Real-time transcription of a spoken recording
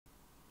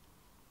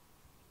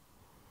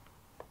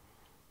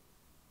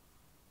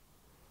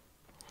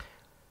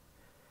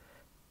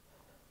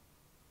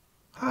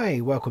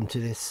Hi, welcome to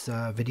this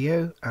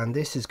video, and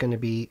this is going to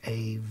be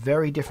a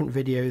very different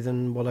video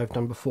than what I've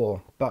done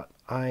before, but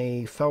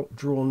I felt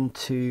drawn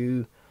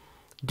to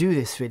do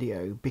this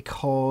video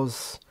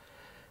because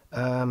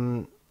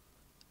I'm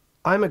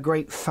a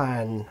great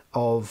fan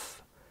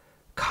of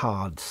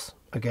cards.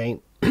 Okay,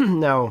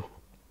 now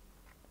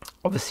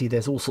obviously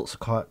there's all sorts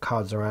of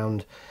cards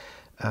around,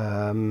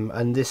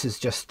 and this is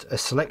just a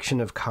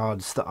selection of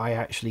cards that I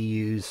actually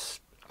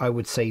use, I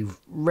would say,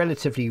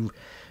 relatively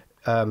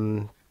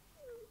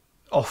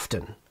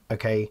often.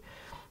 Okay,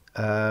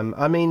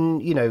 I mean,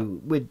 you know,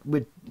 with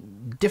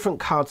different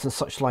cards and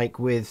such, like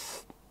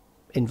with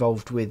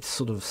involved with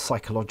sort of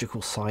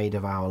psychological side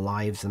of our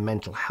lives, the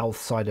mental health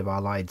side of our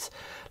lives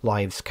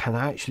can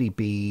actually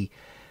be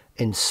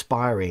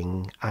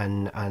inspiring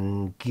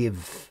and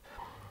give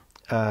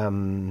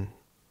is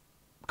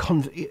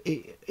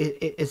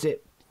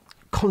it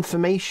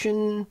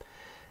confirmation,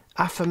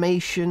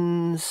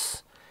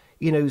 affirmations,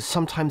 you know,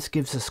 sometimes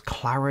gives us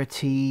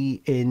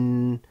clarity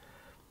in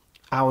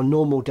our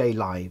normal day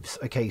lives.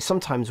 Okay,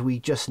 sometimes we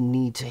just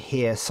need to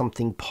hear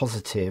something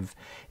positive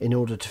in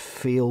order to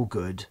feel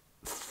good,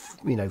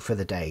 you know, for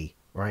the day,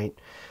 right?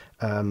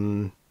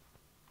 And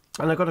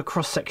I've got a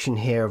cross section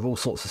here of all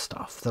sorts of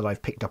stuff that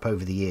I've picked up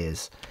over the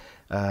years.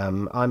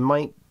 I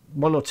might,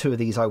 one or two of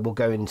these I will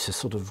go into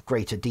sort of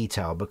greater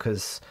detail,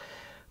 because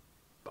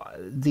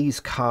these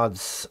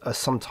cards are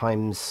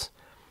sometimes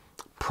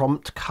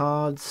prompt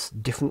cards,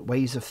 different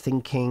ways of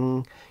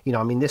thinking. You know,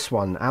 I mean, this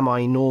one, Am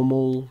I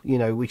Normal? You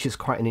know, which is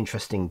quite an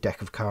interesting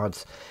deck of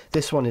cards.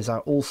 This one is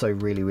also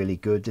really, really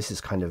good. This is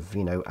kind of,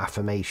 you know,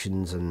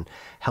 affirmations and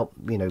help,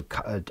 you know,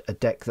 a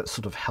deck that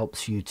sort of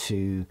helps you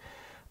to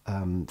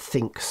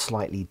think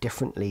slightly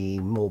differently,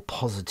 more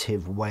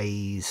positive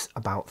ways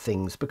about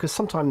things. Because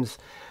sometimes,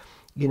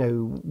 you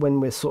know, when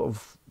we're sort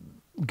of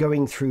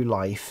going through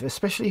life,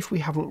 especially if we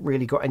haven't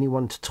really got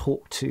anyone to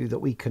talk to that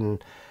we can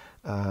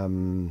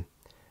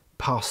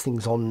pass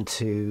things on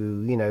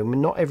to, you know,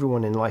 not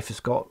everyone in life has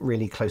got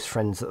really close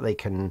friends that they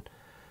can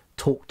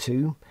talk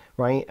to,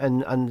 right?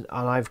 And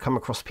I've come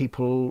across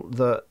people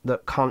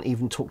that can't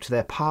even talk to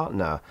their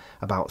partner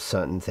about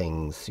certain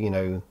things, you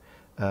know,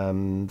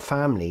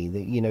 family,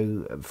 you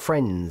know,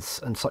 friends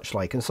and such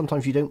like. And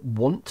sometimes you don't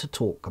want to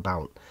talk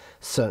about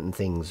certain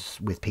things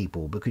with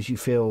people because you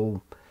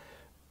feel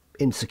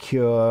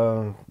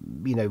insecure,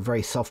 you know,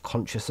 very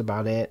self-conscious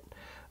about it,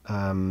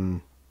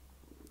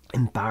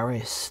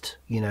 embarrassed,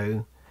 you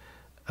know.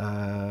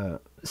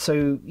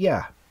 So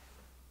yeah,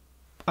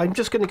 I'm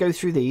just going to go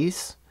through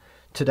these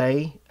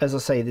today. As I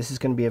say, this is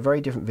going to be a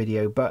very different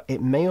video, but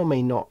it may or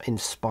may not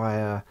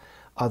inspire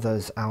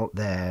others out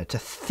there to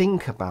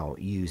think about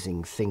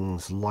using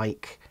things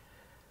like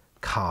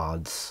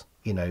cards,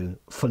 you know,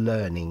 for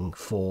learning,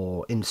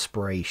 for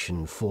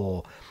inspiration,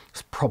 for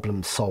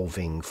problem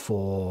solving,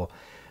 for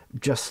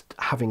just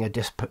having a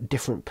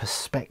different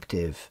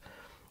perspective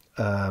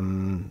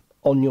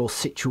on your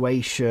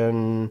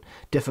situation,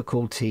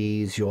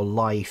 difficulties, your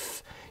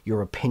life,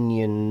 your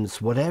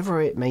opinions,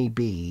 whatever it may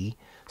be.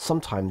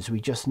 Sometimes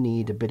we just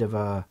need a bit of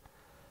a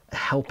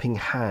helping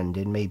hand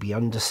in maybe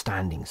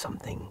understanding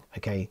something.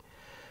 Okay,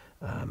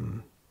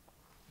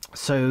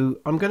 so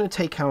I'm going to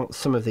take out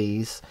some of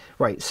these.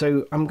 Right,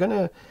 so I'm going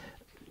to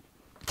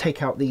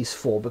take out these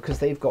four because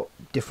they've got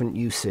different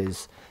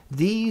uses.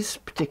 These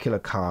particular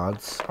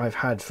cards I've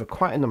had for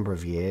quite a number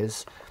of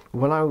years.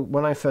 When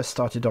I first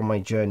started on my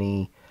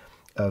journey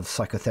of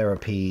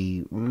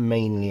psychotherapy,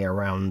 mainly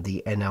around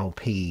the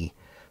NLP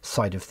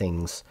side of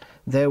things,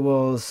 there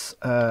was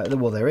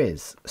well, there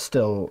is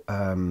still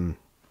a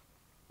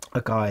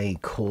guy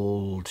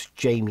called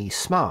Jamie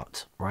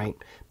Smart, right?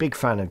 Big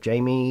fan of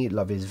Jamie,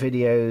 love his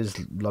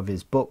videos, love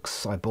his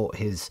books. I bought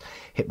his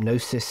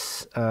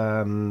hypnosis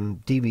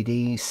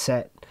DVD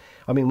set.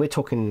 I mean, we're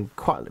talking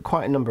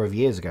quite a number of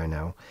years ago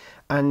now,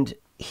 and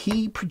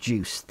he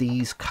produced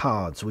these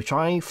cards, which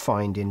I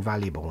find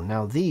invaluable.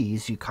 Now,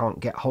 these you can't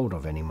get hold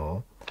of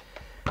anymore,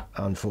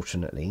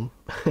 unfortunately.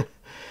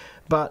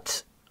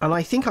 And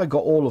I think I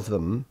got all of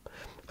them.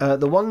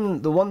 The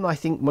one I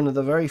think one of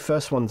the very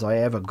first ones I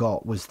ever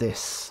got was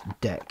this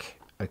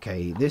deck.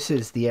 Okay, this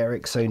is the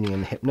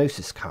Ericksonian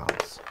hypnosis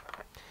cards.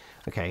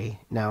 Okay,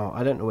 now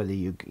I don't know whether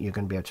you're going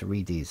to be able to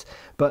read these,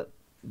 but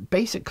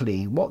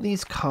basically what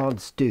these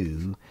cards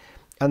do,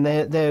 and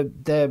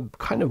they're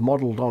kind of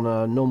modeled on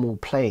a normal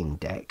playing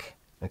deck.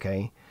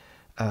 Okay,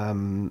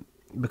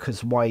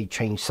 because why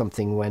change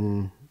something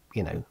when,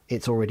 you know,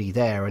 it's already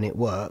there and it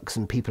works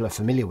and people are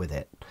familiar with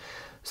it?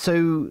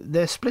 So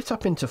they're split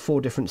up into 4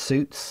 different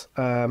suits,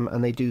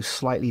 and they do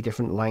slightly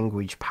different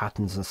language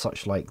patterns and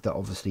such like that,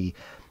 obviously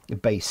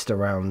based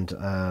around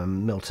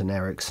Milton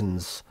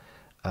Erickson's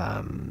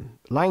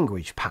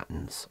language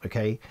patterns.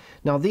 Okay,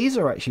 now these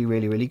are actually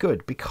really, really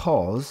good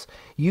because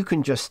you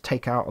can just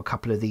take out a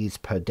couple of these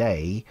per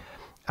day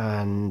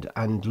and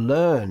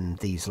learn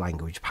these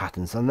language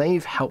patterns, and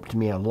they've helped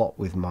me a lot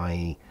with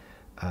my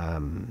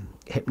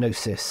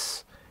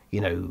hypnosis,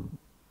 you know,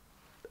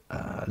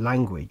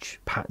 language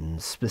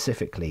patterns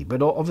specifically.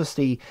 But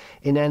obviously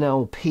in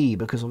NLP,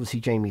 because obviously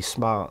Jamie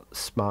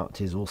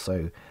Smart is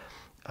also,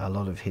 a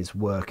lot of his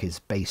work is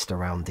based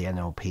around the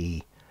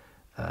NLP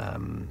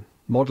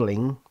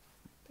modeling.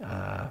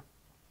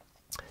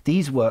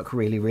 These work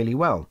really, really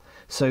well.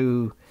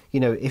 So, you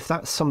know, if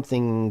that's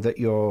something that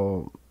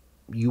you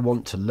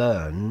want to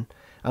learn,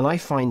 and I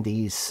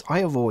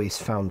have always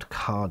found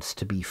cards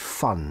to be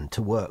fun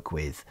to work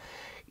with.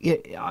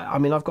 I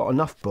mean, I've got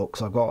enough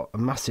books. I've got a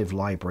massive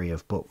library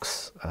of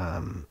books.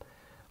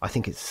 I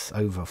think it's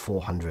over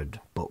 400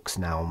 books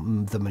now,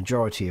 the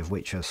majority of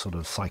which are sort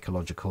of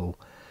psychological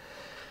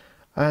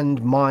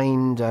and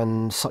mind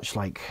and such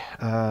like.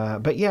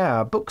 But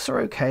yeah, books are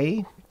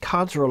okay.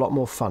 Cards are a lot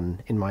more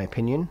fun, in my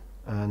opinion.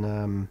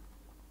 And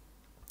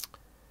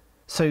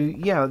so,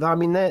 yeah, I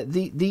mean,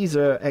 these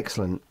are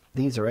excellent.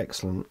 These are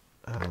excellent.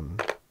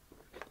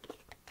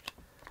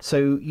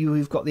 So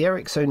you've got the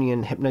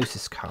Ericksonian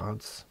hypnosis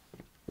cards,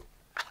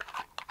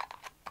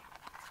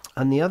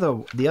 and the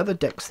other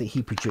decks that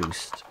he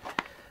produced.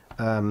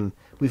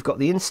 We've got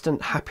the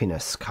instant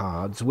happiness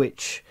cards,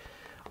 which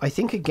I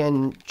think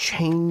again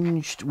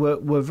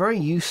were very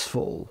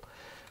useful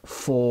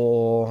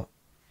for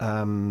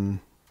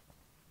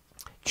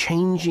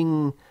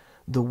changing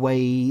the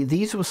way.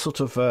 These were sort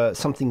of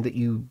something that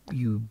you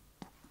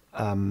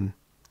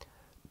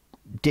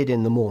did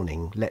in the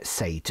morning, let's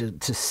say,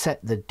 to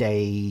set the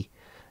day.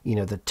 You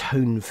know, the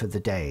tone for the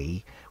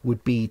day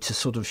would be to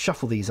sort of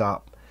shuffle these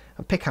up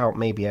and pick out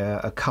maybe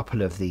a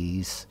couple of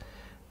these,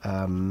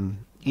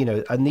 you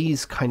know, and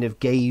these kind of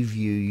gave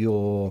you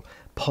your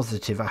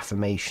positive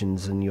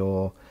affirmations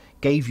and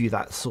gave you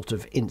that sort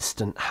of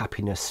instant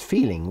happiness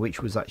feeling,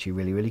 which was actually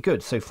really, really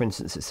good. So for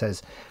instance, it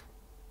says,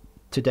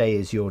 today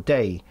is your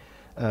day.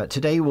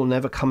 Today will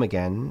never come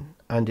again,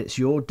 and it's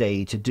your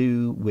day to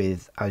do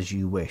with as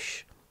you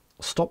wish.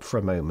 Stop for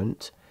a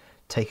moment,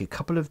 take a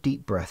couple of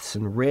deep breaths,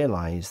 and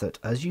realize that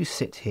as you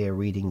sit here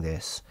reading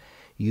this,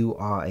 you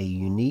are a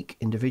unique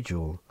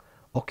individual,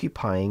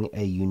 occupying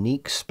a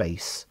unique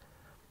space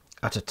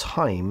at a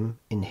time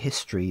in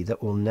history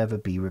that will never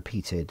be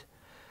repeated.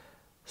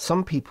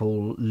 Some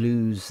people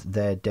lose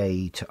their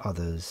day to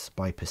others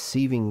by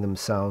perceiving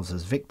themselves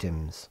as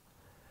victims,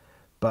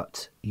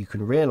 but you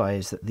can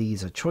realize that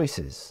these are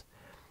choices.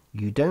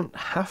 You don't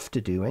have to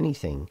do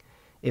anything.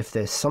 If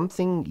there's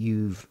something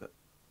you've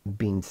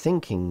been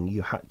thinking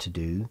you had to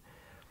do,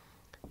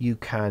 you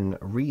can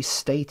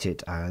restate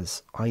it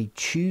as, I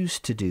choose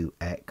to do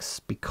X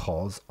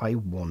because I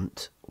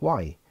want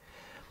Y.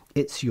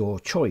 It's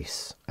your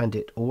choice, and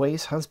it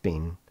always has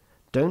been.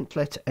 Don't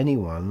let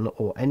anyone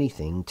or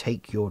anything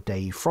take your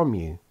day from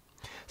you.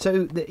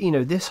 So, you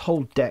know, this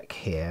whole deck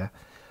here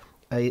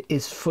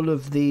is full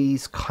of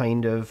these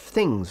kind of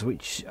things,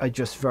 which are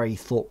just very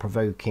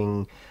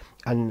thought-provoking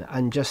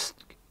and just,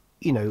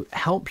 you know,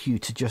 help you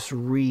to just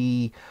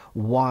rewire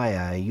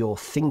your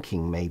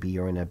thinking. Maybe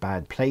you're in a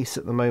bad place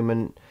at the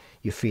moment,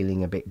 you're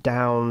feeling a bit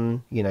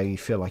down, you know, you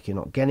feel like you're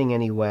not getting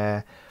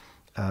anywhere.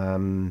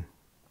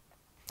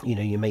 You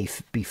know, you may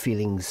be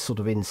feeling sort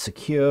of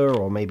insecure,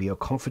 or maybe your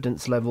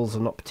confidence levels are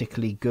not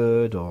particularly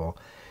good, or,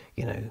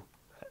 you know,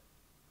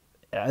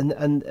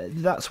 and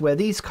that's where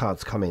these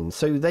cards come in.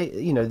 So they,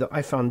 you know,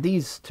 I found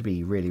these to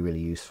be really, really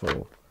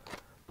useful.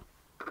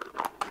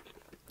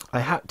 I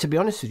had to be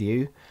honest with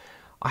you,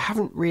 I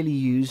haven't really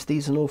used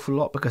these an awful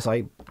lot because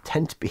I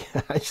tend to be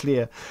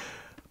actually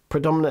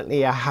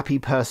predominantly a happy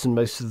person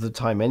most of the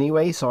time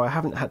anyway, so I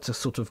haven't had to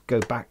sort of go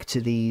back to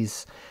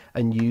these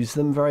and use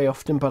them very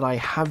often, but I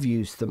have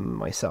used them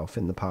myself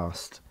in the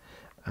past,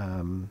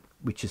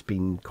 which has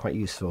been quite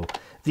useful.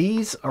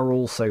 These are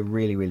also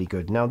really, really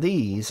good. Now,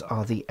 these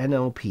are the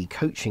NLP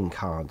coaching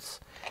cards.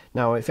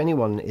 Now, if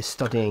anyone is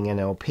studying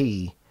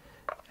NLP,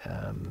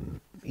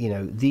 you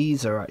know,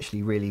 these are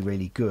actually really,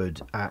 really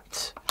good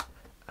at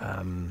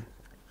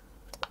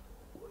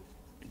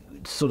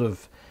sort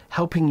of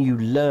helping you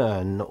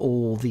learn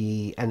all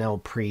the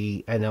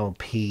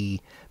NLP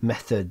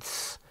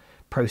methods,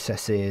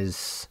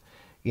 processes,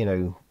 you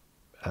know,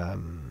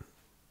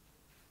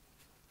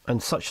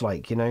 and such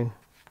like, you know,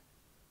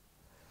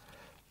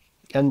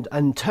 and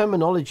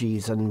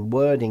terminologies and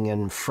wording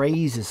and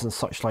phrases and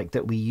such like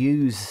that we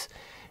use,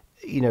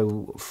 you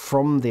know,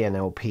 from the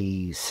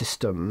NLP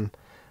system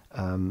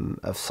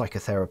of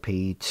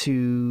psychotherapy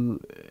to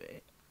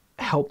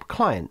help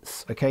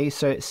clients. Okay,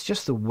 so it's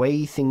just the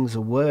way things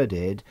are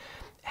worded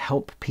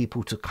help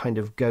people to kind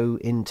of go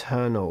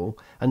internal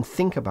and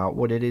think about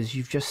what it is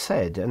you've just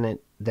said, and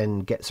it then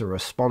gets a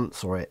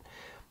response, or it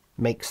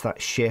makes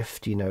that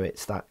shift. You know,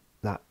 it's that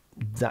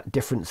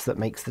difference that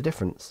makes the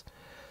difference.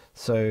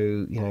 So,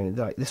 you know,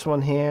 like this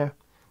one here,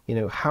 you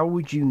know, how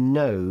would you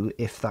know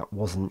if that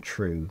wasn't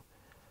true?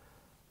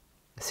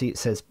 See, it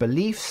says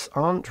beliefs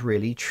aren't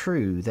really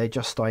true, they're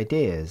just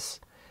ideas.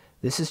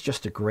 This is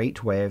just a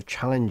great way of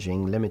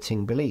challenging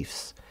limiting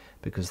beliefs,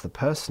 because the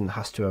person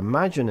has to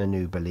imagine a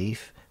new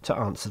belief to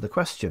answer the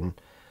question.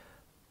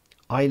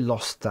 I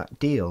lost that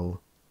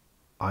deal.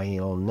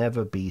 I'll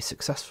never be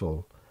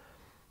successful.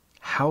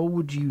 How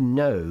would you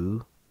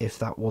know if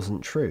that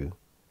wasn't true?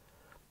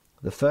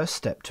 The first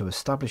step to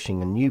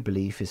establishing a new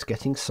belief is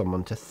getting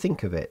someone to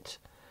think of it.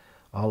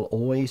 I'll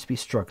always be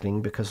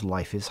struggling because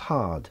life is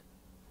hard.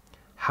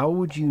 How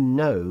would you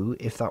know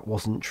if that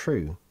wasn't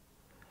true?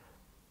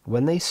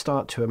 When they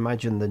start to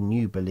imagine the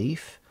new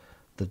belief,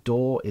 the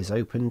door is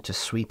open to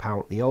sweep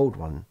out the old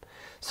one.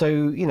 So,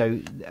 you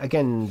know,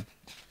 again,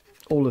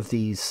 all of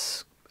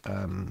these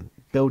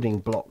building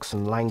blocks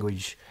and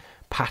language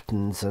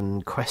patterns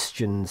and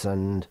questions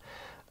and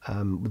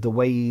the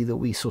way that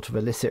we sort of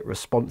elicit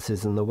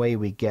responses and the way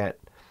we get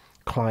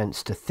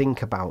clients to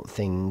think about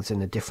things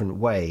in a different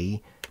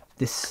way,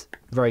 this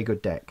very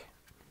good deck.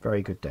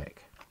 Very good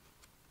deck.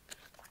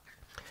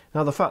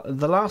 Now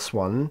the last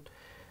one,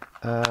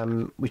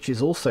 which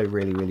is also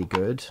really, really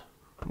good.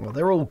 Well,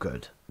 they're all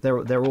good.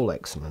 They're all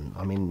excellent.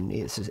 I mean,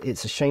 it's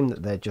a shame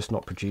that they're just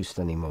not produced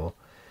anymore.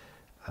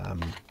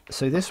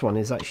 So this one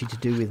is actually to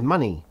do with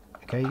money.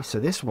 Okay, so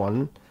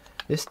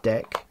this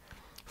deck,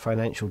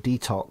 Financial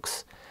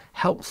Detox,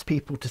 helps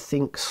people to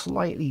think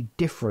slightly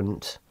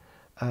different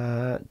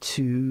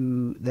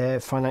to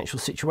their financial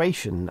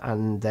situation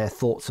and their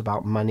thoughts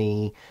about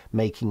money,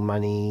 making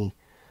money,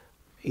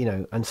 you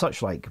know, and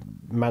such like,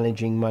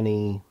 managing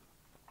money.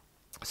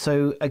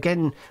 So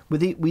again,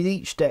 with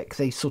each deck,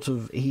 they sort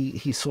of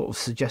he sort of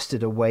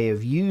suggested a way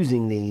of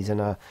using these in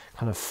a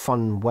kind of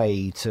fun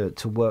way to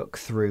work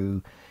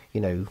through,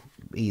 you know,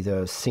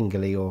 either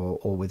singly or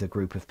with a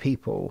group of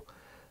people.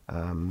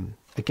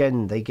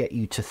 Again, they get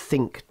you to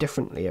think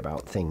differently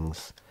about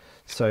things.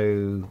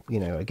 So, you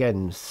know,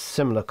 again,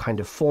 similar kind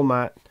of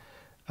format.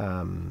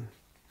 You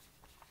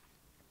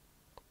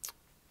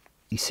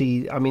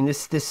see, I mean,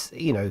 this,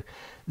 you know,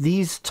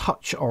 these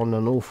touch on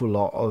an awful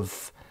lot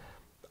of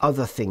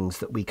other things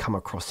that we come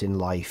across in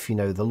life. You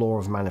know, the law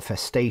of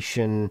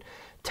manifestation,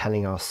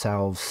 telling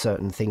ourselves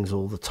certain things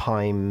all the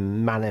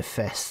time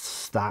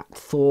manifests that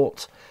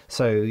thought.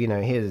 So, you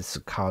know, here's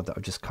a card that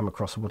I've just come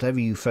across. Whatever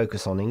you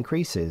focus on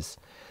increases.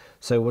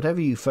 So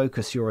whatever you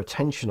focus your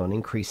attention on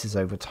increases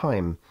over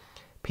time.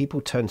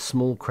 People turn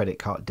small credit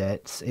card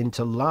debts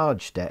into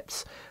large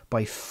debts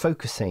by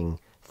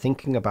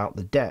thinking about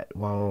the debt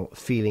while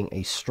feeling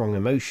a strong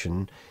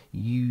emotion,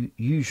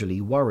 usually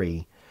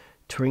worry.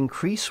 To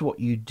increase what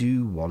you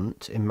do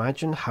want,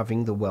 imagine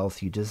having the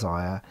wealth you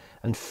desire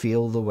and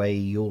feel the way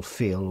you'll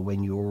feel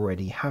when you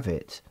already have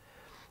it.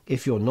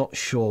 If you're not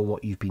sure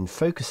what you've been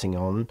focusing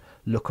on,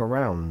 look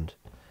around.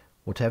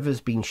 Whatever's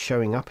been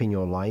showing up in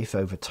your life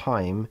over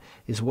time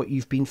is what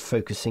you've been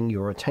focusing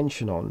your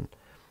attention on.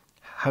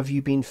 Have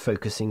you been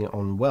focusing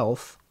on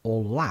wealth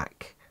or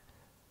lack?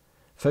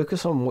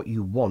 Focus on what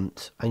you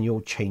want and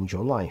you'll change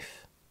your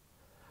life.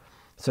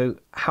 So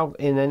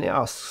and then it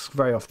asks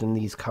very often,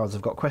 these cards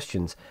have got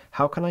questions.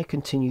 How can I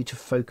continue to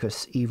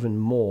focus even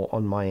more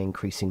on my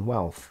increasing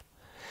wealth?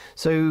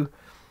 So,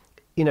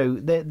 you know,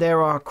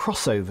 there are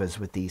crossovers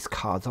with these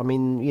cards. I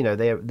mean, you know,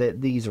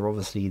 these are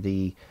obviously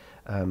the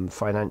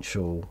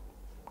financial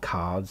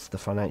cards, the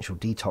financial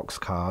detox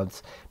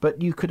cards,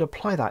 but you could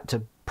apply that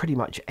to pretty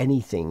much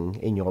anything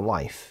in your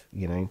life,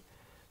 you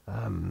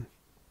know.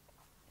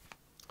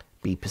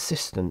 Be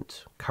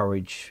persistent.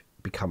 Courage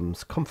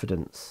becomes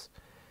confidence.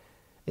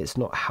 It's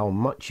not how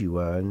much you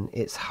earn,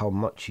 it's how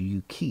much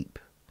you keep.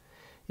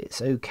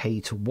 It's okay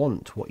to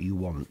want what you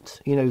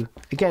want. You know,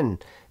 again,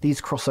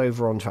 these cross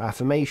over onto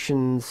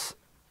affirmations,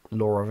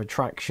 law of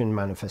attraction,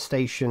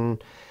 manifestation,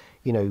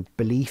 you know,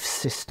 belief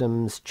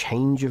systems,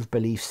 change of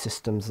belief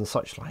systems and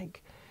such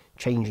like.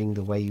 Changing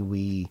the way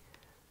we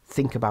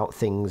think about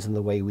things and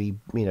the way we,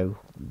 you know,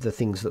 the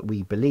things that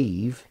we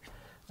believe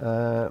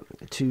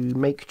to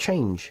make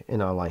change in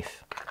our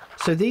life.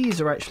 So these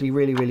are actually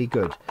really, really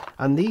good.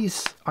 And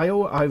these,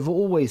 I've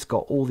always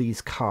got all these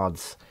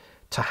cards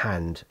to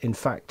hand. In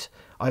fact,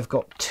 I've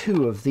got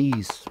 2 of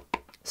this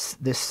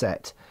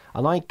set,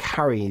 and I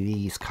carry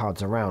these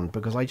cards around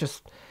because I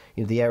just,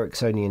 you know, the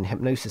Ericksonian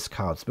hypnosis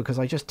cards, because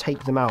I just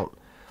take them out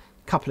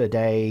a couple of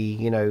days,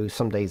 you know,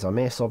 some days I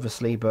miss,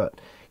 obviously,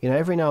 but, you know,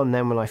 every now and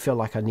then when I feel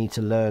like I need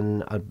to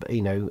learn,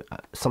 you know,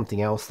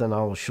 something else, then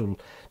shall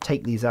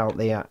take these out.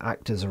 They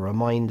act as a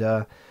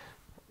reminder,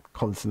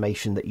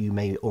 confirmation that you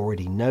may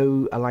already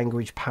know a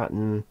language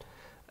pattern.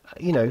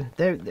 You know,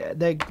 they're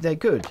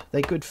good.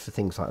 They're good for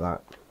things like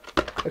that.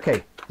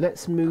 Okay,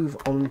 let's move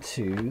on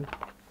to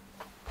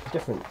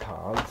different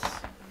cards.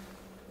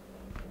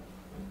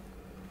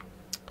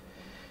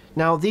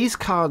 Now, these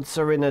cards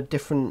are in a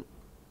different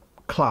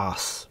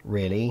class,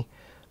 really.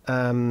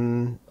 I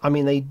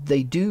mean,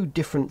 they do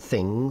different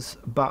things,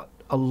 but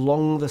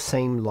along the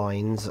same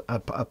lines,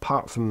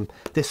 apart from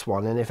this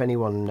one. And if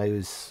anyone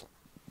knows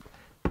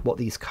what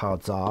these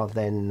cards are,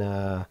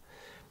 then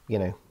you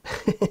know,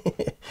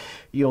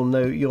 you'll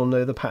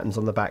know the patterns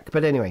on the back.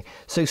 But anyway,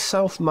 so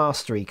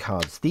self-mastery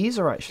cards, these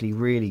are actually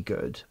really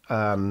good.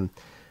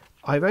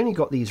 I've only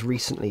got these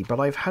recently, but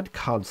I've had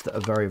cards that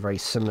are very, very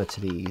similar to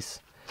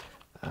these.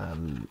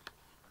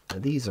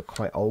 These are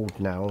quite old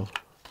now,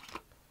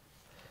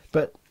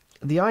 but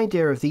the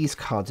idea of these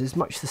cards is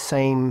much the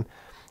same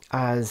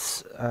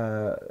as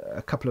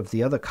a couple of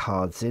the other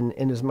cards,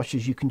 in as much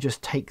as you can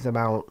just take them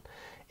out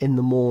in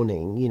the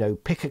morning. You know,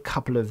 pick a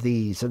couple of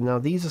these, and now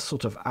these are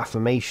sort of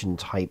affirmation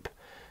type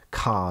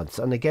cards,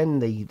 and again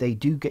they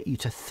do get you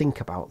to think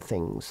about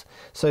things.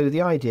 So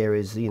the idea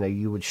is, you know,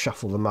 you would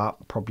shuffle them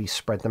up, probably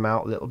spread them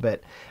out a little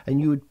bit, and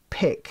you would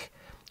pick,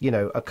 you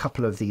know, a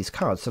couple of these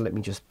cards. So let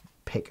me just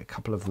pick a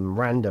couple of them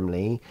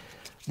randomly.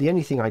 The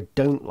only thing I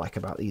don't like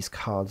about these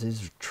cards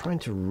is trying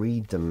to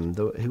read them.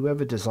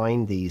 Whoever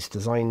designed these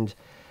designed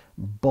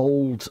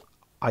bold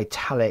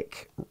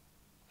italic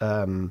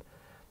font,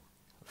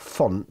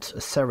 a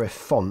serif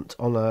font,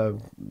 on a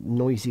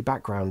noisy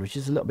background, which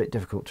is a little bit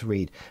difficult to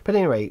read. But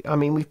anyway, I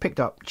mean, we've picked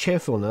up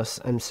cheerfulness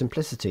and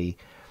simplicity.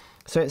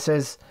 So it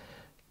says,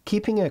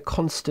 keeping a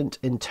constant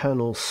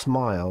internal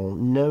smile,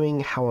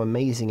 knowing how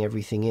amazing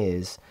everything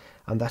is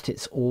and that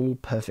it's all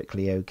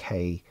perfectly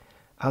okay.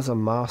 As a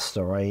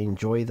master, I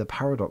enjoy the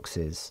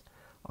paradoxes.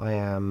 I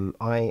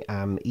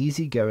am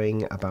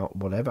easygoing about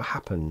whatever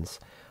happens.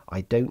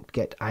 I don't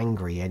get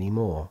angry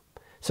anymore.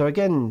 So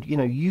again, you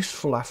know,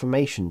 useful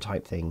affirmation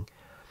type thing.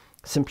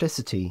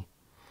 Simplicity.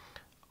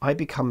 I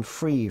become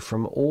free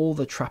from all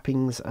the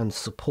trappings and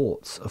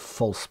supports of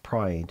false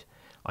pride.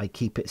 I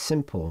keep it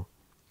simple.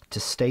 To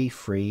stay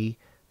free,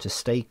 to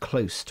stay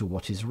close to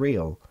what is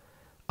real.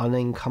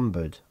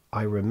 Unencumbered.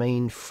 I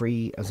remain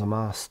free as a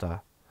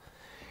master.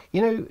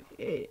 You know,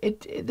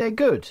 they're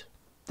good.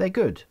 They're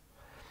good.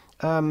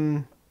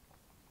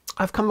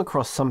 I've come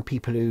across some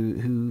people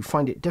who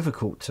find it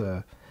difficult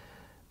to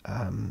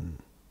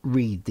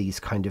read these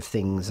kind of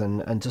things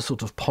and to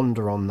sort of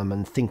ponder on them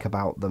and think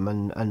about them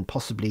and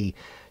possibly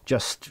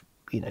just,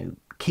 you know,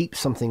 keep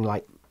something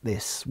like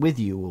this with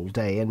you all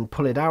day and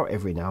pull it out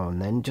every now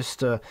and then,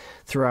 just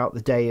throughout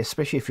the day,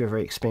 especially if you're ever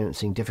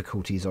experiencing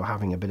difficulties or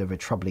having a bit of a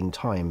troubling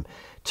time,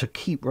 to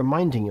keep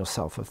reminding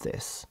yourself of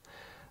this.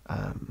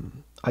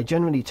 I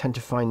generally tend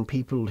to find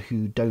people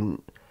who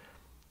don't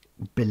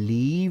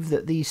believe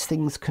that these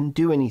things can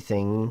do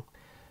anything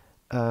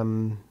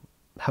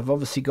have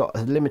obviously got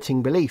a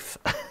limiting belief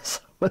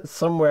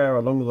somewhere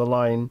along the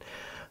line,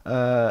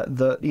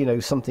 that, you know,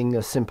 something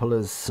as simple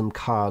as some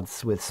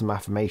cards with some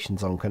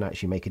affirmations on can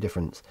actually make a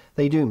difference.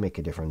 They do make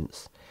a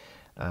difference,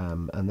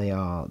 and they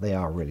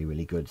are really,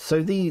 really good.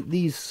 So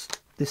this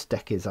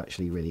deck is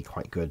actually really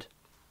quite good.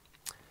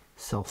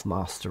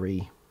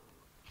 Self-mastery.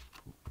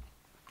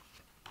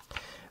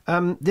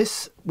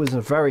 This was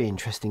a very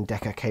interesting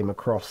deck I came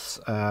across,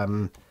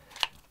 I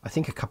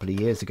think a couple of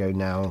years ago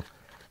now,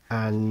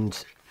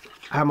 and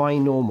Am I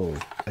Normal?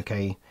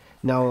 Okay,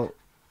 now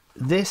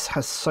this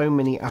has so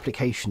many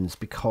applications,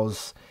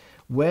 because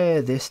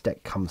where this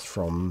deck comes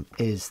from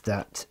is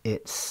that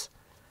it's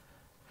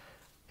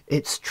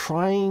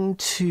trying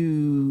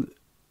to,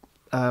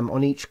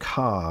 on each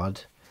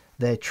card,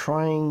 they're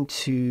trying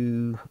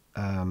to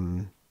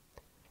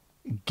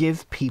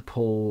give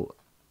people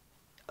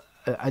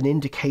an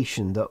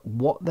indication that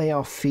what they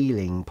are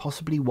feeling,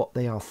 possibly what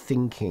they are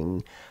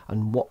thinking,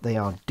 and what they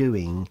are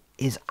doing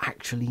is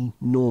actually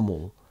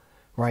normal,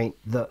 right?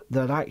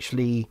 That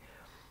actually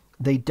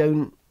they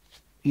don't,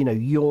 you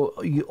know,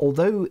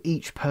 although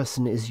each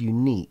person is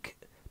unique,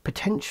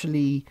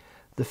 potentially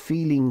the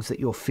feelings that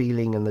you're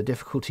feeling and the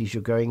difficulties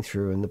you're going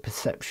through and the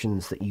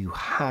perceptions that you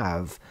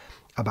have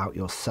about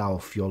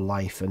yourself, your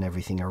life, and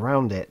everything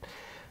around it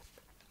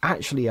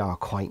actually are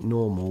quite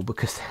normal,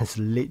 because there's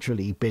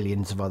literally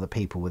billions of other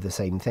people with the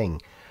same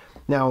thing.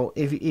 Now,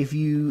 if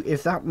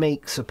that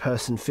makes a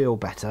person feel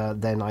better,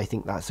 then I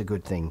think that's a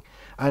good thing.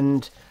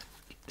 And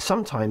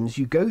sometimes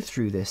you go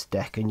through this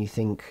deck and you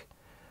think,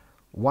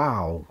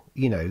 wow,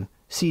 you know,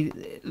 see,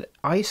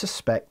 I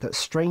suspect that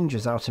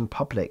strangers out in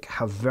public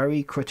have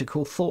very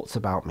critical thoughts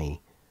about me.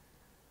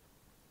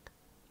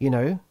 You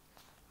know,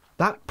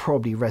 that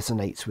probably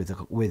resonates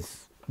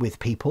with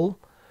people,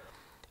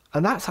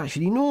 and that's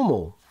actually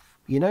normal,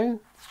 you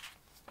know.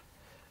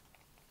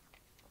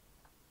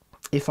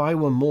 If I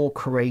were more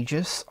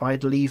courageous,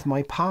 I'd leave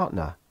my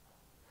partner.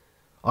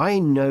 I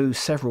know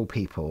several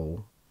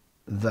people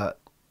that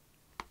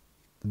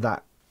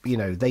you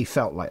know, they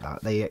felt like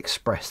that. They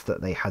expressed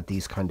that they had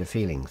these kind of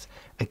feelings.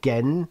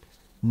 Again,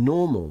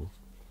 normal.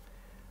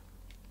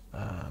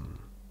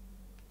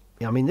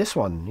 I mean, this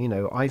one, you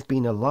know, I've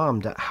been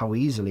alarmed at how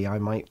easily I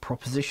might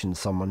proposition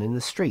someone in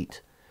the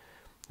street,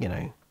 you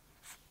know.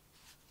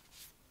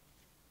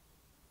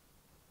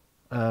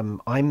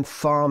 I'm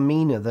far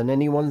meaner than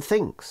anyone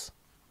thinks.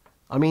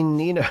 I mean,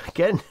 you know,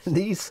 again,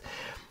 these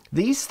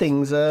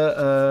things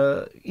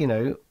are, you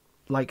know,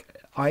 like,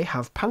 I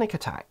have panic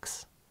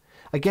attacks.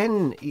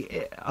 Again,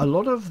 a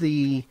lot of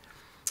the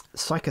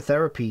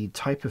psychotherapy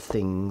type of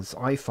things,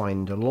 I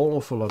find an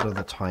awful lot of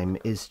the time,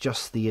 is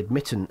just the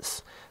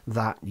admittance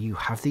that you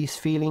have these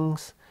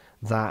feelings,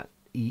 that,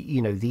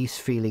 you know, these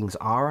feelings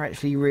are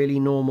actually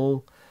really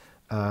normal.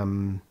 I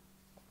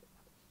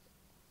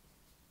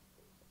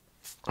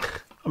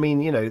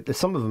mean, you know,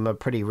 some of them are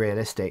pretty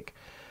realistic.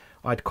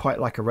 I'd quite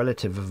like a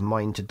relative of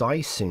mine to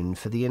die soon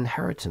for the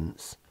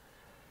inheritance.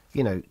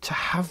 You know, to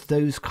have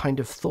those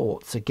kind of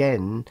thoughts,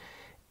 again,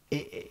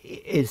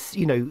 is,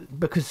 you know,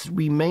 because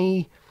we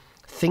may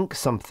think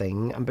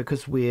something, and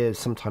because we're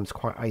sometimes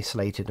quite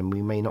isolated and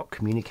we may not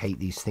communicate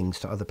these things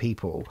to other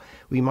people,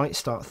 we might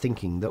start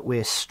thinking that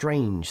we're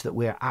strange, that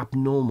we're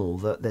abnormal,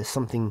 that there's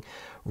something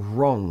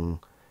wrong.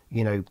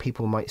 You know,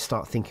 people might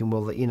start thinking,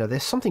 well, that, you know,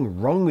 there's something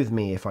wrong with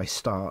me if I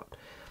start,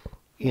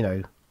 you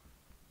know,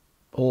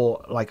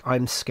 or like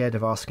I'm scared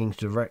of asking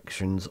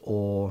directions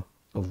or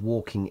of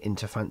walking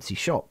into fancy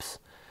shops.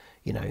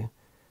 You know,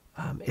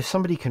 if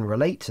somebody can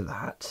relate to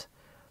that,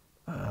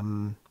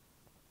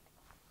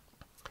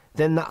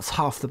 then that's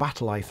half the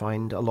battle, I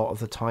find, a lot of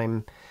the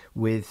time,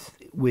 with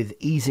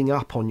easing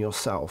up on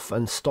yourself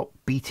and stop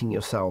beating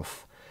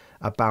yourself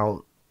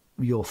about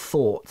your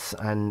thoughts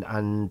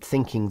and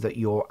thinking that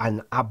you're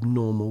an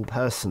abnormal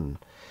person.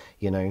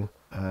 You know,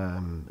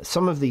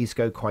 some of these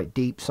go quite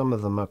deep, some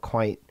of them are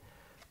quite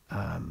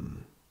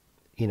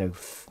you know,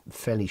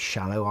 fairly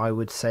shallow, I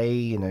would say,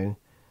 you know,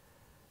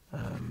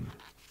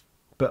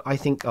 but I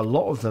think a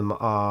lot of them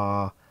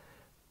are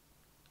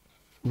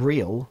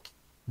real.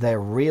 They're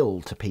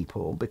real to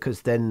people,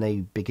 because then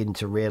they begin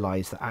to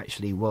realize that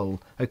actually,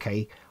 well,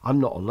 okay, I'm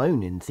not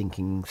alone in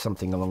thinking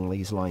something along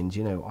these lines.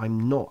 You know,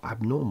 I'm not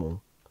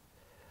abnormal.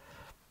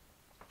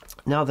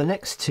 Now, the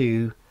next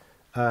two,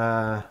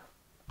 I'm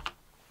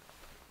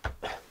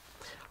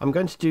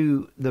going to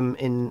do them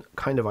in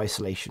kind of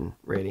isolation,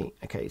 really.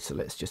 Okay, so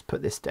let's just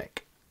put this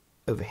deck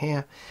over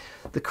here.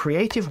 The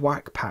Creative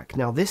Whack Pack.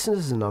 Now, this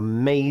is an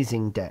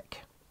amazing deck.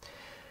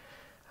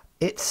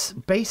 It's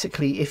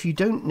basically, if you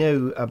don't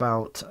know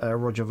about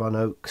Roger Van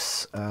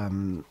Oak's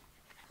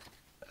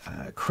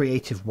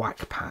Creative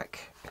Whack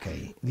Pack,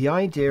 okay, the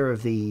idea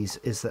of these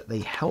is that they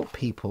help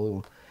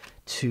people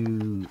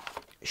to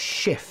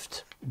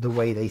shift the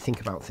way they think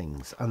about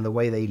things and the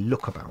way they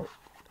look about,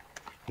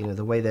 you know,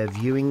 the way they're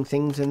viewing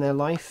things in their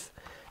life.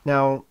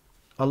 Now,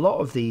 a lot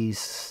of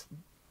these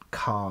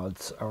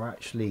cards are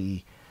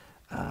actually,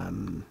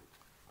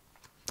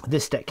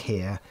 this deck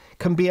here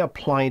can be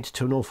applied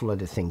to an awful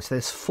lot of things.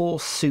 There's 4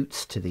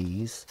 suits to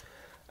these,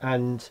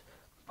 and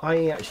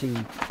I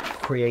actually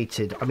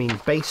created, I mean,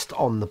 based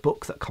on the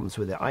book that comes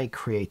with it, I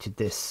created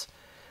this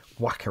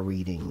whacker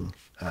reading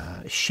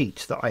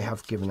sheet that I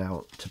have given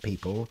out to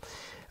people,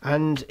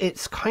 and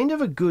it's kind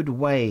of a good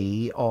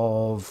way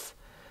of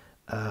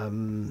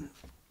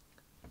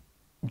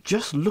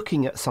just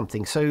looking at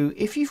something. So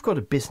if you've got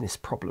a business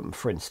problem,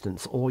 for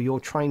instance, or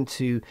you're trying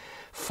to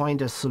find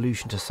a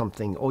solution to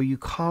something, or you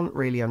can't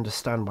really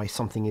understand why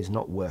something is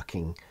not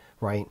working,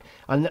 right?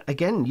 And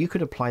again, you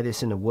could apply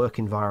this in a work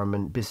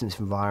environment, business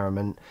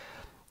environment.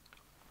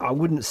 I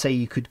wouldn't say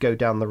you could go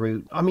down the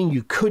route. I mean,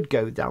 you could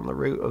go down the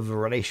route of a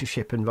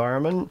relationship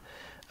environment,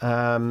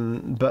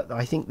 but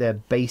I think they're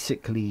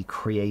basically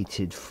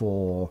created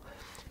for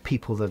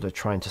people that are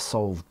trying to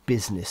solve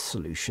business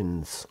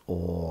solutions,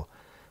 or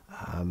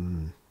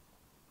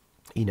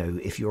you know,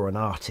 if you're an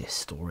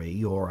artist, or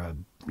you're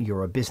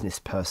a business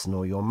person,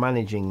 or you're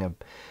managing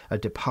a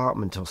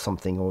department or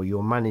something, or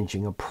you're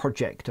managing a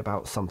project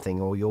about something,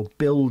 or you're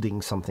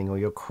building something, or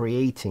you're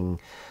creating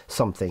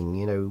something,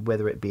 you know,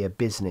 whether it be a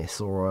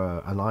business or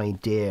an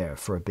idea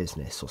for a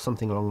business or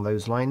something along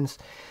those lines,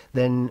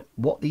 then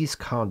what these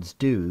cards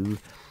do,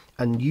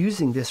 and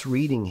using this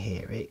reading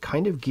here, it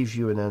kind of gives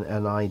you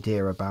an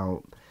idea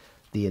about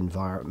the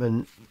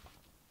environment,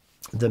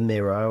 the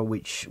mirror,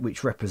 which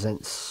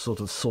represents sort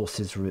of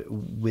sources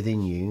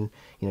within you,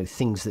 you know,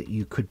 things that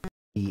you could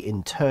be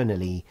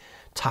internally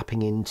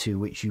tapping into,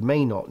 which you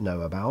may not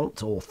know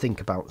about or think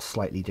about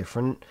slightly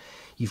different.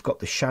 You've got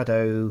the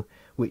shadow,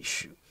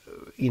 which,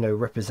 you know,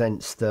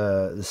 represents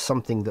the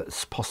something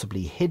that's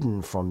possibly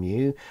hidden from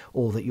you,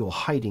 or that you're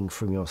hiding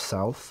from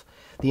yourself.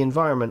 The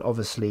environment,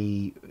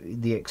 obviously,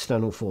 the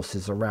external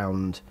forces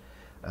around,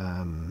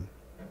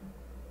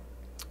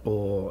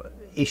 or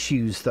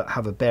issues that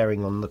have a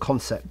bearing on the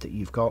concept that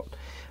you've got.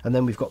 And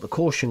then we've got the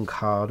caution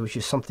card, which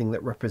is something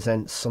that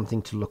represents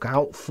something to look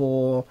out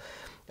for.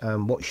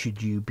 What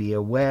should you be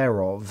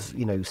aware of?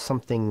 You know,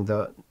 something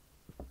that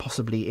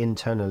possibly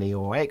internally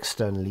or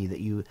externally that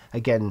you,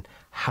 again,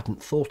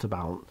 hadn't thought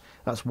about.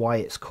 That's why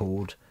it's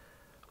called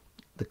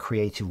the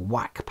Creative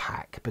Whack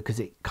Pack, because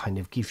it kind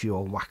of gives you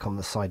a whack on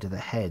the side of the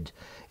head,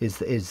 is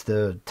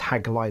the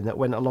tagline that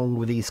went along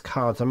with these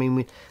cards. I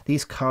mean,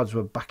 these cards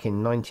were back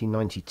in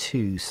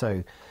 1992,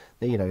 so,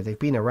 you know, they've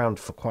been around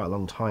for quite a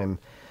long time.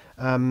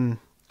 And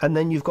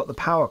then you've got the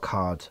power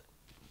card,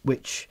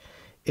 which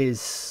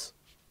is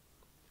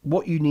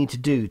what you need to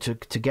do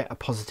to get a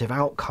positive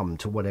outcome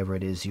to whatever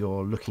it is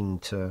you're looking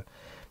to,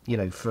 you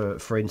know,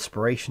 for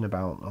inspiration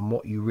about, and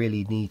what you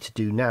really need to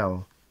do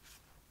now,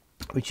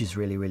 which is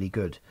really, really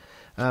good.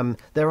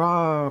 There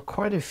are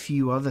quite a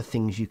few other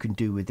things you can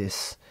do with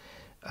this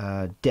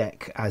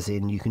deck, as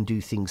in you can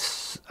do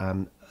things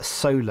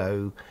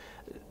solo.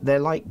 They're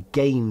like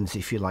games,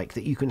 if you like,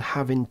 that you can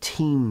have in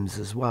teams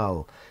as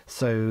well.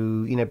 So,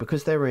 you know,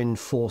 because they're in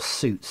 4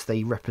 suits,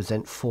 they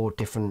represent 4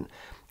 different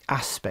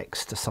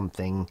aspects to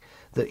something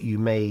that you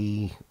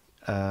may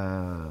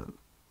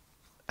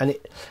And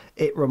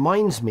it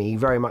reminds me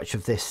very much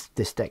of this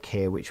deck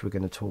here, which we're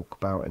going to talk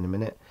about in a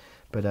minute.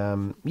 But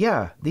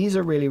yeah, these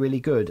are really, really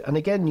good. And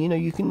again, you know,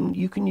 you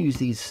can use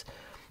these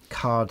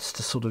cards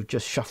to sort of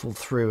just shuffle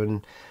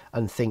through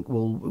and think,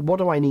 well, what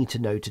do I need to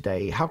know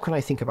today? How can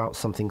I think about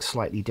something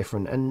slightly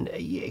different? And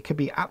it could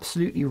be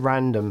absolutely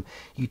random.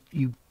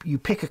 You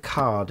pick a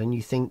card and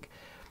you think,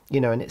 you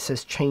know, and it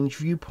says change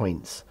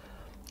viewpoints.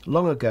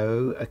 Long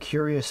ago, a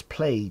curious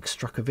plague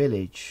struck a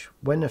village.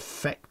 When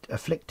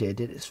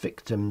afflicted, its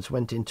victims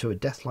went into a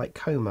death-like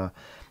coma,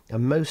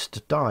 and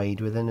most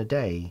died within a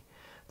day.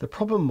 The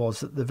problem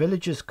was that the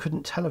villagers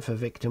couldn't tell if a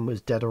victim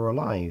was dead or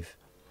alive.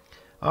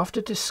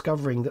 After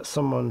discovering that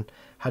someone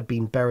had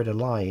been buried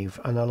alive,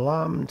 an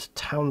alarmed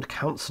town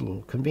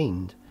council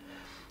convened.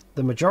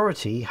 The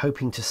majority,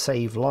 hoping to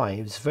save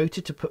lives,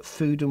 voted to put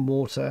food and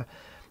water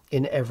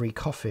in every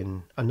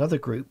coffin. Another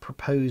group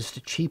proposed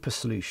a cheaper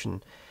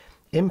solution: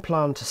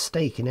 implant a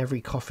stake in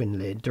every coffin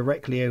lid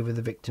directly over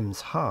the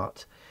victim's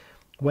heart.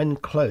 When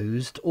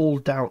closed, all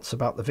doubts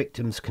about the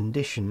victim's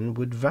condition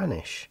would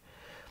vanish.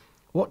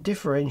 What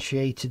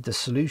differentiated the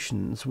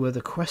solutions were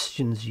the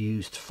questions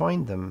used to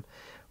find them.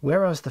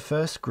 Whereas the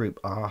first group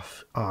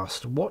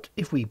asked, what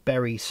if we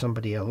bury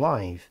somebody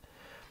alive?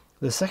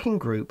 The second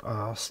group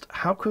asked,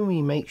 how can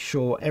we make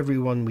sure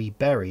everyone we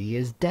bury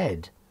is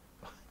dead?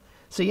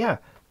 So yeah,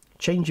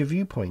 change your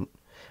viewpoint.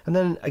 And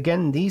then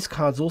again, these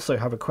cards also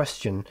have a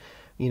question.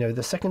 You know,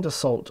 the second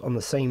assault on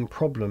the same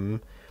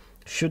problem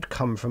should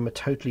come from a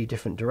totally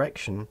different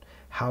direction.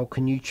 How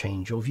can you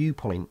change your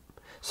viewpoint?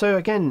 So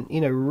again,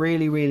 you know,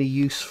 really, really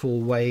useful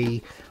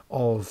way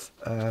of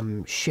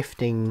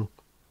shifting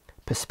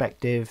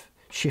perspective,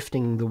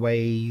 shifting the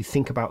way you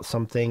think about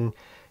something,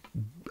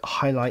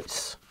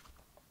 highlights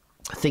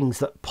things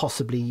that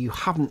possibly you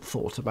haven't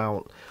thought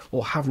about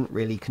or haven't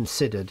really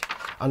considered.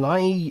 And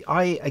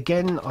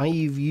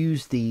I've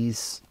used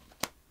these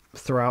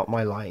throughout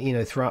my life, you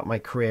know, throughout my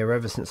career,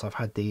 ever since I've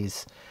had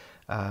these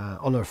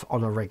on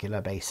a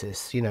regular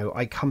basis. You know,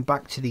 I come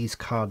back to these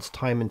cards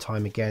time and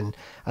time again,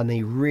 and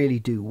they really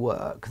do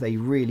work. They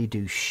really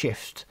do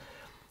shift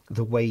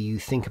the way you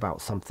think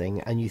about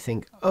something, and you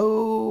think,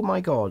 oh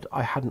my god,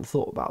 I hadn't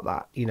thought about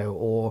that, you know,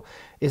 or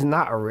isn't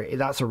that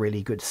that's a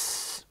really good,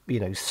 you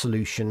know,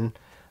 solution.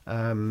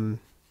 You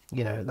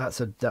know,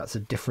 that's a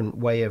different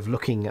way of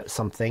looking at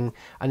something,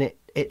 and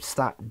it's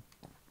that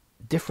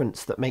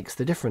difference that makes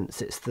the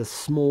difference. It's the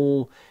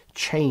small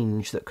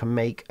change that can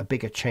make a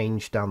bigger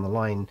change down the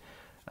line,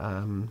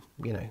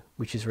 you know,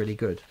 which is really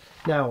good.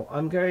 Now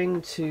I'm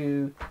going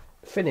to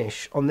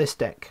finish on this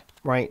deck,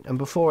 right? And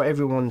before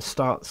everyone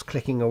starts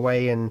clicking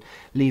away and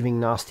leaving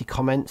nasty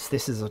comments,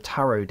 this is a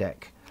tarot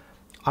deck.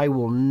 I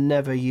will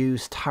never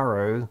use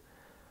tarot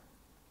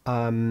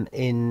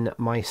in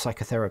my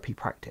psychotherapy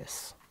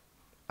practice.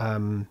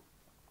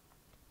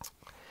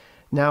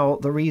 Now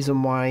the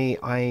reason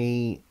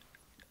why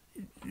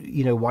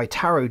why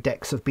tarot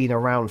decks have been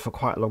around for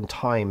quite a long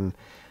time,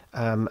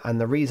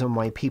 and the reason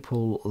why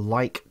people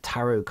like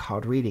tarot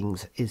card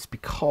readings is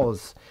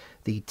because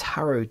the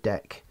tarot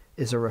deck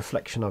is a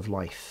reflection of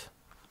life.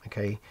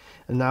 Okay,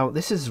 and now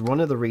this is one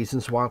of the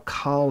reasons why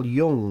Carl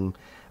Jung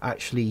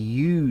actually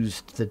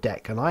used the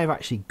deck, and I've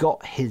actually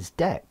got his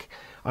deck.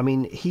 I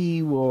mean,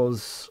 he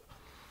was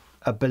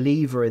a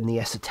believer in the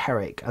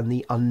esoteric and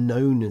the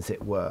unknown, as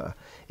it were,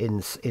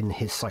 in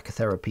his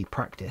psychotherapy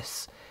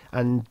practice.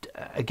 And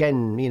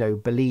again, you know,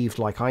 believed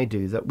like I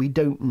do that we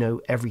don't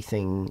know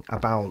everything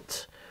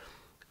about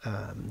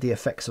the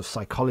effects of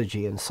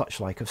psychology and such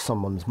like of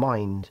someone's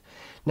mind.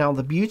 Now,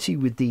 the beauty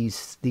with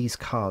these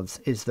cards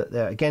is that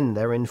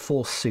they're in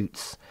 4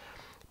 suits,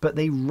 but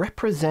they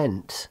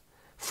represent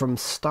from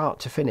start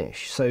to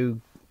finish. So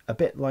a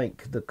bit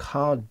like the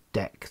card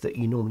deck that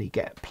you normally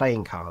get,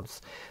 playing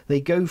cards,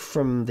 they go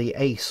from the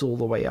ace all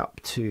the way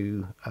up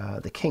to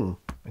the king.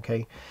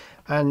 Okay,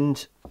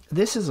 and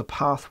this is a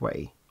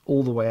pathway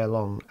all the way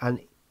along,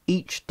 and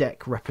each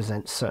deck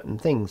represents certain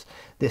things.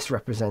 This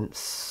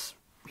represents,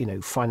 you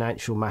know,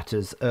 financial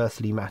matters,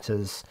 earthly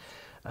matters,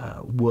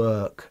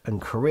 work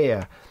and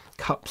career.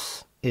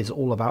 Cups is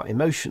all about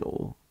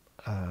emotional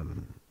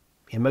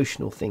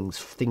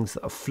things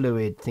that are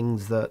fluid,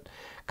 things that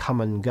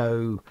come and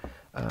go,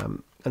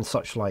 and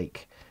such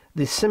like.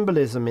 The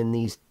symbolism in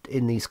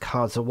these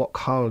cards are what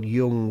Carl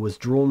Jung was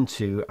drawn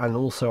to, and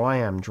also I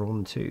am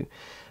drawn to.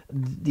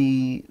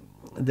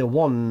 The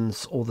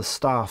wands or the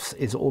staffs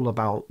is all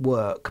about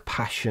work,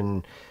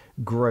 passion,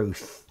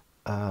 growth,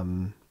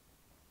 and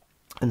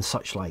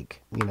such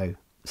like, you know.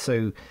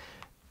 So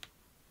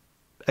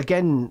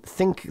again,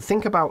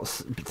 think about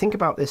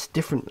this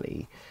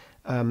differently.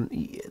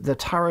 The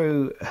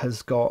tarot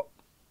has got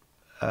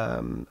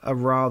a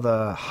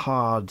rather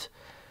hard,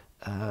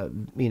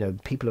 you know,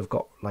 people have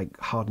got like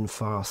hard and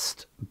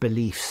fast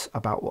beliefs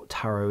about what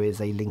tarot is.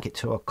 They link it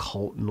to a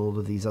cult and all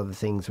of these other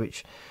things,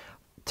 which,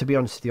 to be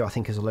honest with you, I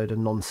think is a load of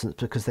nonsense,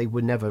 because they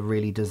were never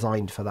really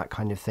designed for that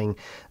kind of thing.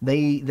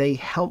 They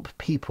help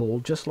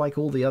people, just like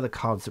all the other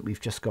cards that we've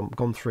just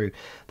gone through.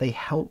 They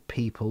help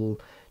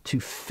people to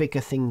figure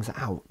things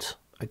out.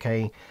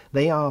 Okay,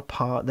 they are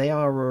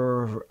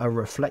a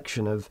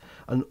reflection of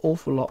an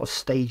awful lot of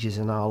stages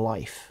in our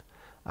life,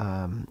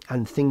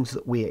 and things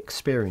that we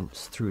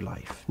experience through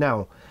life.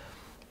 Now,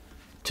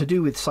 to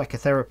do with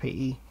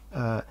psychotherapy,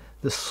 the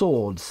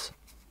swords,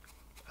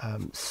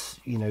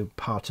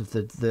 part of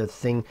the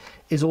thing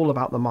is all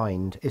about the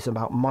mind. It's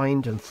about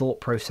mind and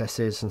thought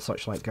processes and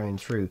such like going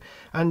through.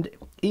 And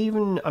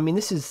even, I mean,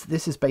 this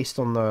is based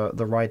on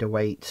the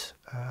Rider-Waite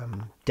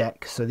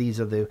deck. So these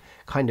are the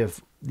kind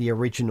of the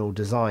original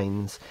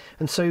designs.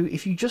 And so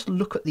if you just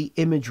look at the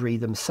imagery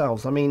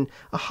themselves, I mean,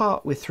 a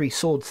heart with 3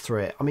 swords through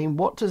it, I mean,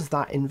 what does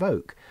that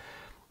invoke?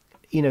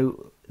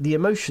 The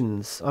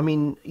emotions. I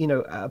mean,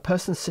 a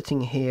person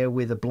sitting here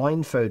with a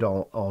blindfold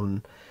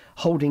on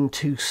holding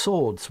 2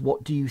 swords,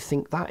 what do you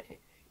think that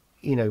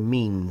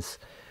means?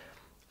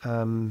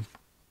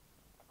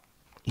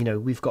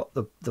 We've got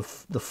the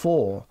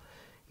 4,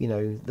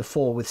 the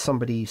 4 with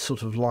somebody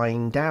sort of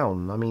lying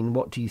down. I mean,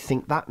 what do you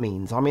think that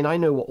means? I mean, I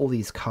know what all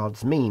these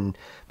cards mean,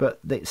 but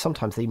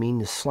sometimes they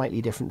mean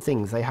slightly different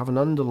things. They have an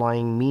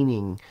underlying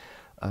meaning,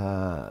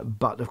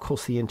 but of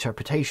course the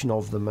interpretation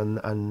of them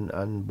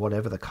and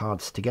whatever the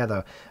cards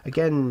together,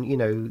 again,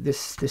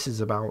 this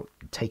is about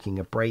taking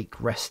a break,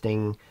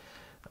 resting,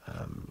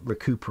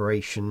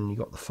 recuperation. You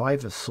got the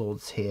 5 of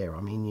Swords here.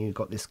 I mean, you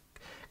got this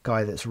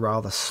guy that's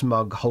rather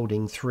smug,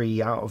 holding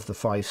 3 out of the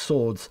 5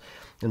 swords,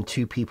 and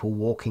 2 people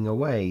walking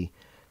away.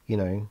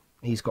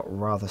 He's got a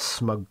rather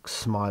smug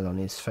smile on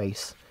his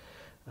face.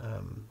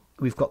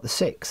 We've got the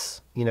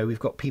 6. We've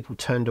got people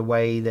turned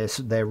away.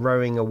 They're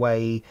rowing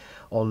away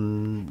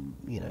on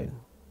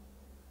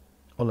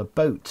on a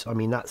boat. I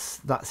mean,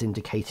 that's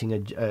indicating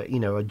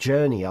a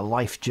journey, a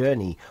life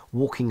journey,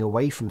 walking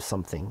away from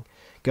something,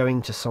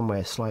 going to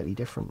somewhere slightly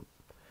different.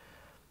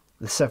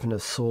 The 7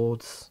 of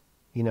Swords,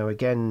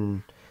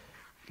 again,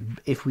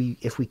 if we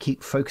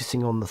keep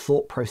focusing on the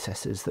thought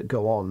processes that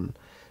go on,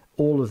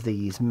 all of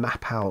these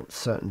map out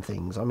certain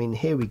things. I mean,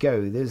 here we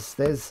go.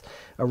 There's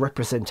a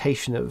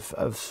representation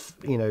of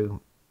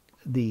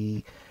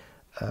the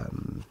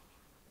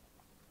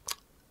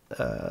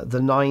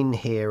 9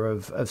 here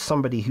of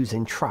somebody who's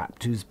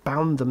entrapped, who's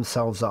bound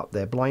themselves up.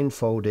 They're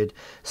blindfolded,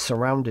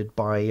 surrounded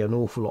by an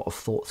awful lot of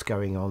thoughts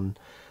going on.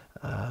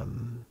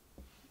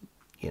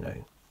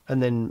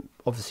 And then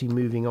obviously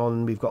moving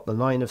on, we've got the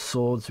 9 of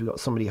Swords. We've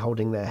got somebody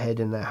holding their head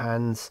in their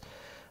hands.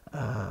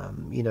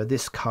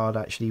 This card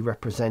actually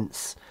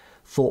represents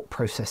thought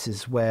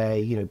processes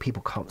where,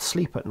 people can't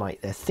sleep at night.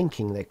 They're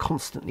thinking, they're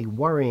constantly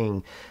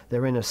worrying.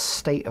 They're in a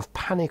state of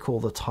panic all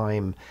the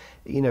time,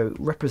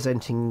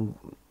 representing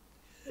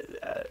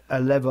a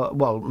level,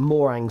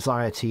 more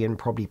anxiety and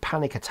probably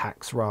panic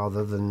attacks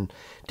rather than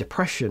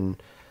depression.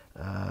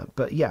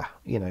 But yeah,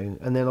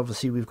 and then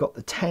obviously we've got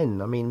the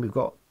 10. I mean, we've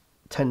got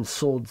 10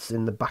 swords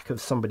in the back of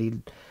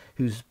somebody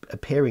who's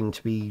appearing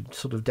to be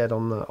sort of dead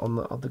on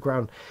the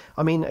ground.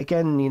 I mean,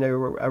 again,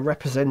 a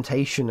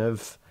representation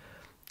of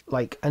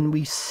and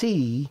we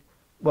see,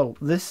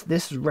 this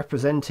is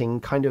representing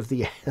kind of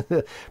the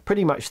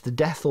pretty much the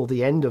death or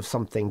the end of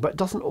something, but it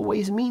doesn't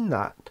always mean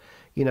that.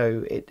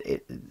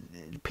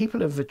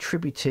 People have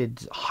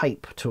attributed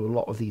hype to a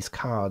lot of these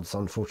cards,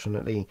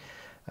 unfortunately,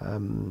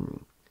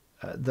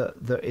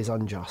 that is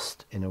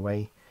unjust in a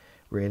way,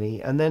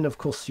 really. And then of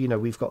course,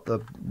 we've got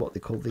what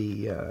they call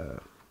the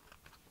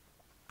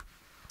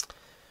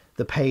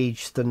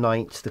Page, the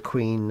Knight, the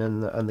Queen,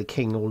 and the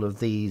King. All of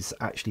these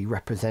actually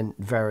represent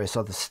various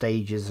other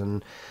stages,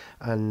 and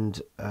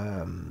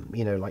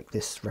like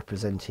this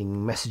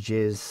representing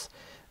messages.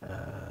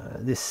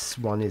 This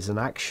one is an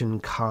action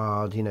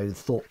card,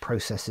 thought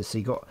processes. So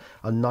you got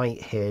a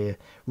knight here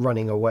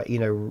running away,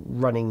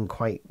 running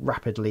quite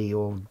rapidly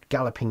or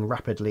galloping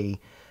rapidly.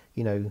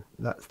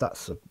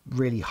 That's a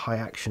really high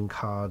action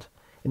card.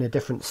 In a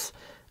different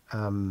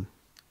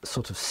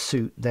sort of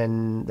suit,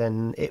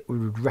 then it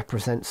would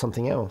represent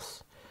something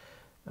else.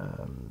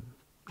 And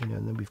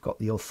then we've got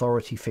the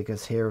authority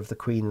figures here of the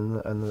Queen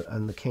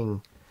and the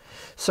King.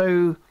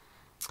 So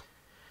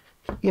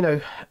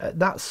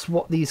that's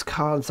what these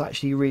cards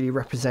actually really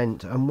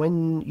represent. And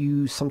when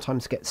you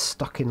sometimes get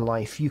stuck in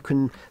life,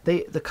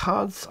 the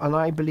cards, and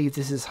I believe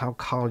this is how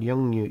Carl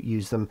Jung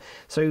used them.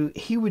 So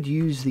he would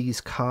use these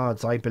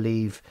cards, I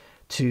believe,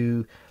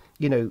 to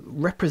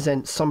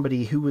represent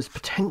somebody who was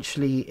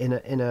potentially in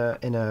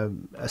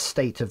a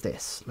state of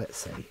this, let's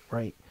say,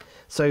 right?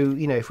 So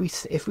if we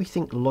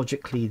think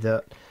logically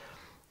that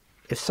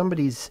if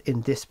somebody's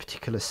in this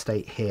particular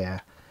state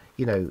here,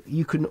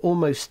 you can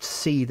almost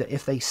see that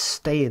if they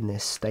stay in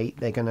this state,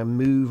 they're going to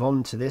move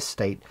on to this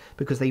state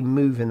because they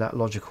move in that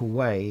logical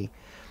way,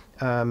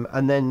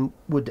 and then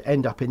would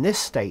end up in this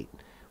state,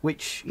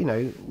 which,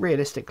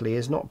 realistically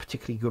is not a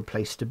particularly good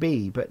place to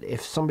be. But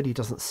if somebody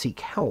doesn't seek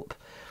help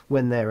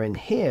when they're in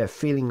here,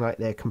 feeling like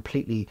they're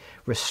completely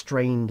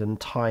restrained and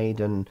tied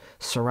and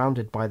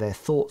surrounded by their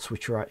thoughts,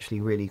 which are actually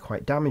really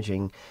quite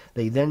damaging,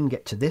 they then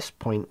get to this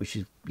point, which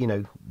is,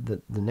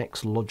 the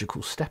next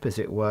logical step, as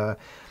it were,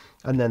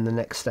 And then the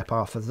next step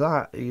after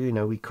that, you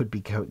know, we could be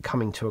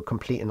coming to a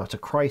complete and utter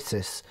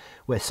crisis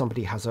where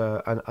somebody has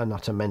an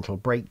utter mental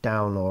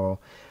breakdown, or,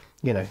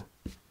 you know,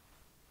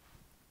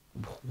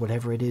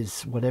 whatever it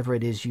is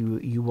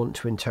you want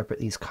to interpret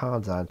these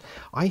cards as.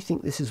 I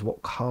think this is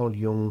what Carl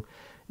Jung,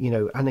 you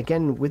know, and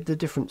again with the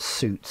different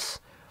suits,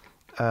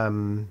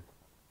 you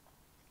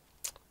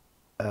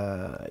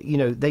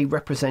know, they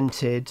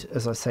represented,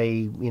 as I say,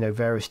 you know,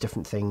 various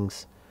different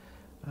things.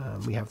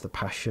 We have the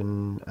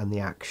passion and the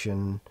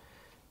action.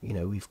 You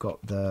know, we've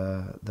got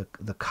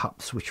the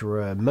cups, which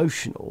are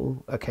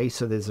emotional. Okay,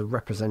 so there's a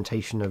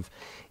representation of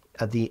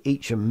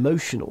each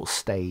emotional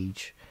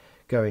stage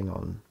going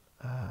on.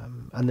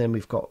 And then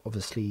we've got,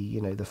 obviously,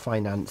 you know, the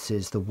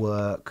finances, the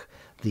work,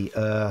 the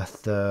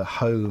earth, the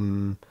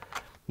home,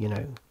 you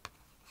know,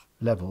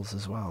 levels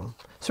as well.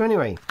 So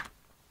anyway,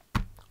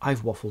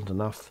 I've waffled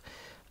enough.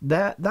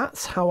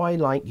 That's how I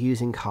like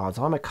using cards.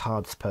 I'm a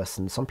cards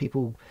person. Some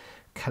people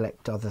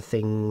collect other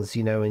things,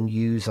 you know, and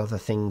use other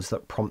things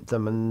that prompt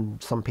them,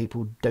 and some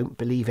people don't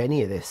believe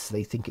any of this.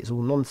 They think it's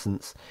all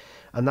nonsense,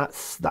 and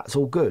that's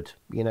all good,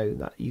 you know,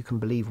 that you can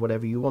believe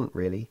whatever you want,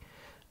 really.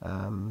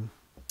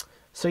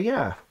 So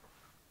yeah,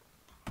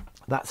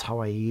 that's how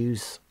I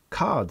use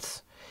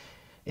cards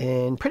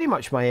in pretty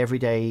much my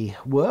everyday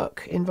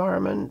work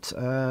environment,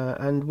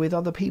 and with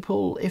other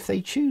people if they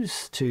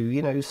choose to.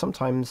 You know,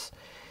 sometimes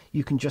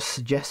you can just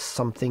suggest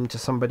something to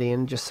somebody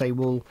and just say,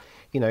 well,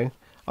 you know,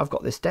 I've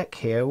got this deck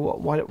here,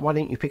 why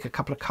don't you pick a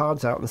couple of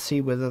cards out and see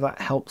whether that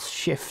helps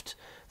shift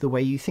the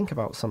way you think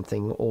about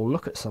something, or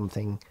look at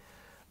something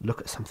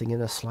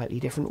in a slightly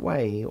different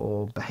way,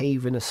 or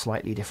behave in a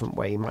slightly different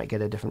way. You might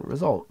get a different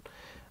result.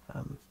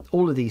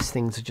 All of these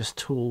things are just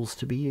tools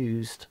to be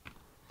used.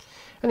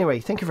 Anyway,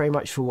 thank you very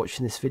much for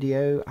watching this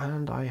video,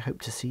 and I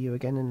hope to see you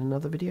again in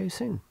another video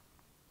soon.